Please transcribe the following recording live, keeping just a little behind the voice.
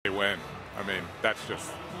I mean, that's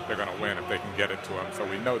just, they're going to win if they can get it to him. So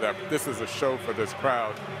we know that this is a show for this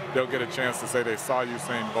crowd. They'll get a chance to say they saw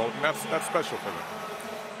Usain Bolt, and that's special for them.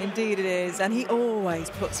 Indeed it is, and he always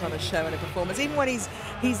puts on a show and a performance. Even when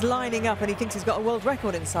he's lining up and he thinks he's got a world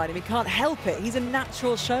record inside him, he can't help it. He's a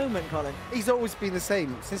natural showman, Colin. He's always been the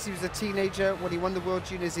same. Since he was a teenager, when he won the World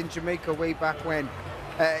Juniors in Jamaica way back when,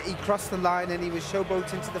 he crossed the line and he was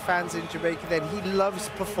showboating to the fans in Jamaica then. He loves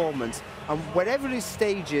performance, and whatever his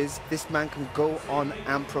stage is, this man can go on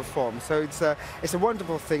and perform. So it's a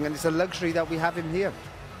wonderful thing, and it's a luxury that we have him here.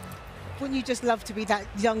 Wouldn't you just love to be that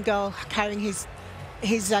young girl carrying his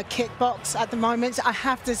kickbox at the moment? I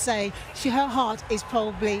have to say, her heart is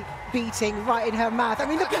probably beating right in her mouth. I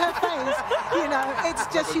mean, look at her face. You know, it's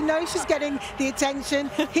just, you know, she's getting the attention.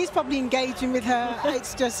 He's probably engaging with her.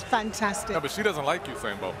 It's just fantastic. No, but she doesn't like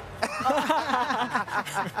Usain Bolt.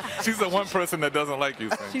 She's the one person that doesn't like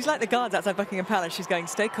Usain. She's like the guards outside Buckingham Palace. She's going,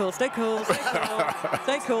 stay cool, stay cool, stay cool,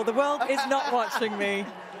 stay cool. The world is not watching me.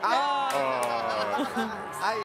 Oh.